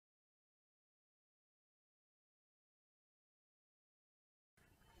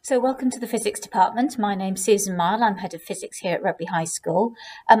So welcome to the physics department. My name's Susan Mile. I'm head of physics here at Rugby High School.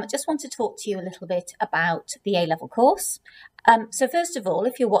 I just want to talk to you a little bit about the A-level course. So first of all,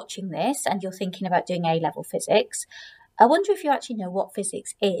 if you're watching this and you're thinking about doing A-level physics, I wonder if you actually know what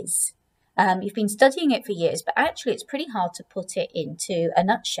physics is. You've been studying it for years, but actually it's pretty hard to put it into a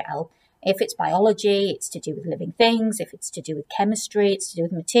nutshell. If it's biology, it's to do with living things. If it's to do with chemistry, it's to do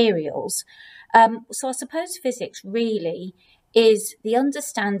with materials. So I suppose physics really is the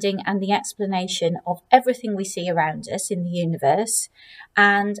understanding and the explanation of everything we see around us in the universe.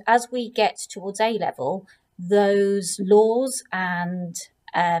 And as we get towards A-level, those laws and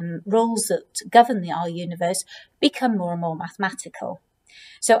rules that govern our universe become more and more mathematical.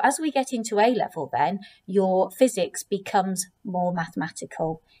 So as we get into A-level then, your physics becomes more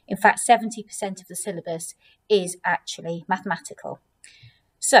mathematical. In fact, 70% of the syllabus is actually mathematical.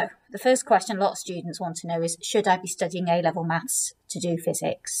 So the first question a lot of students want to know is, should I be studying A-level maths to do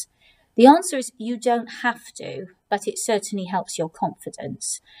physics? The answer is you don't have to, but it certainly helps your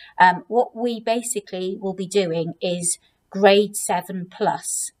confidence. What we basically will be doing is grade 7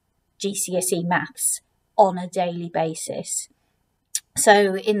 plus GCSE maths on a daily basis.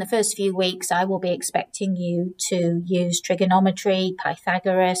 So in the first few weeks, I will be expecting you to use trigonometry,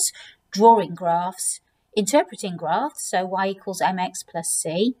 Pythagoras, drawing graphs, interpreting graphs, so y equals mx plus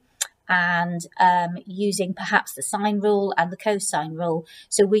c, and using perhaps the sine rule and the cosine rule.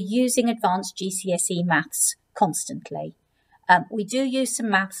 So we're using advanced GCSE maths constantly. We do use some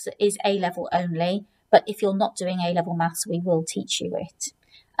maths that is A-level only, but if you're not doing A-level maths, we will teach you it.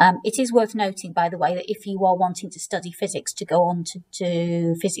 It is worth noting, by the way, that if you are wanting to study physics to go on to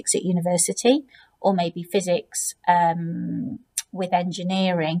do physics at university, or maybe physics with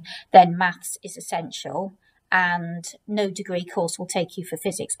engineering, then maths is essential, and no degree course will take you for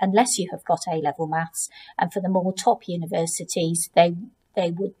physics unless you have got A-level maths. And for the more top universities, they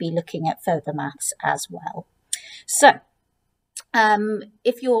would be looking at further maths as well. So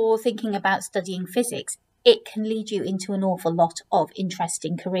if you're thinking about studying physics, it can lead you into an awful lot of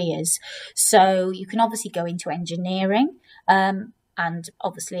interesting careers. So you can obviously go into engineering and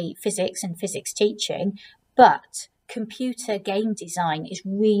obviously physics and physics teaching, but computer game design is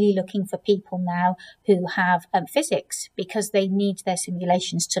really looking for people now who have physics, because they need their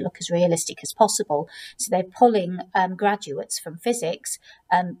simulations to look as realistic as possible. So they're pulling graduates from physics,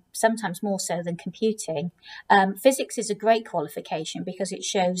 sometimes more so than computing. Physics is a great qualification because it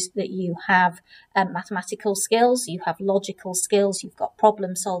shows that you have mathematical skills, you have logical skills, you've got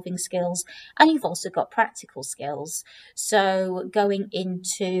problem solving skills, and you've also got practical skills. So going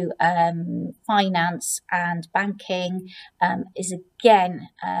into finance and banking is again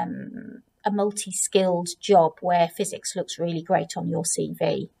a multi-skilled job where physics looks really great on your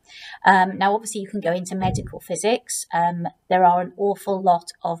CV. Now, obviously, you can go into medical physics. There are an awful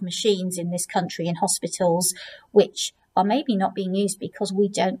lot of machines in this country in hospitals which are maybe not being used because we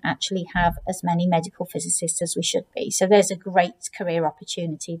don't actually have as many medical physicists as we should be. So there's a great career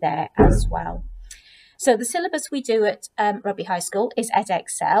opportunity there as well. So the syllabus we do at Rugby High School is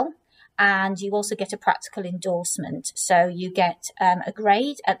Edexcel. And you also get a practical endorsement. So you get a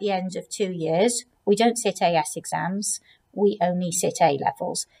grade at the end of 2 years. We don't sit AS exams. We only sit A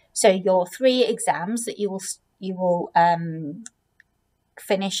levels. So your 3 exams that you will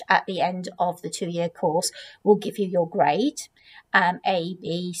finish at the end of the 2-year course will give you your grade, A,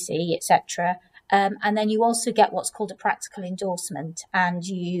 B, C, etc. And then you also get what's called a practical endorsement, and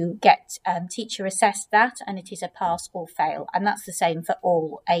you get teacher assessed that, and it is a pass or fail. And that's the same for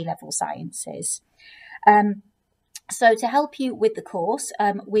all A-level sciences. So to help you with the course,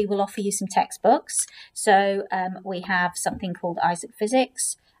 we will offer you some textbooks. So we have something called Isaac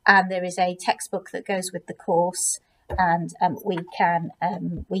Physics, and there is a textbook that goes with the course, and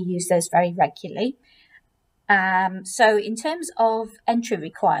we use those very regularly. So in terms of entry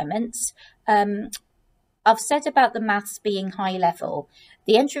requirements, I've said about the maths being high level.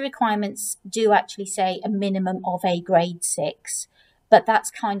 The entry requirements do actually say a minimum of a grade 6, but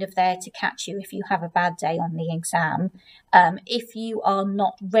that's kind of there to catch you if you have a bad day on the exam. If you are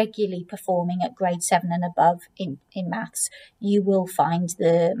not regularly performing at grade 7 and above in maths, you will find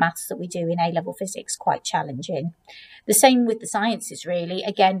the maths that we do in A-level physics quite challenging. The same with the sciences, really.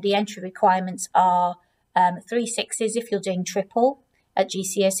 Again, the entry requirements are 3 6s if you're doing triple at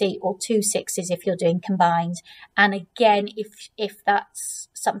GCSE, or 2 6s if you're doing combined. And again, if that's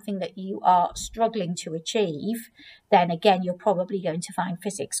something that you are struggling to achieve, then again, you're probably going to find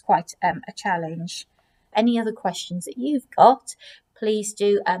physics quite a challenge. Any other questions that you've got, please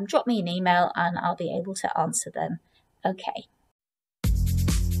do drop me an email and I'll be able to answer them. Okay.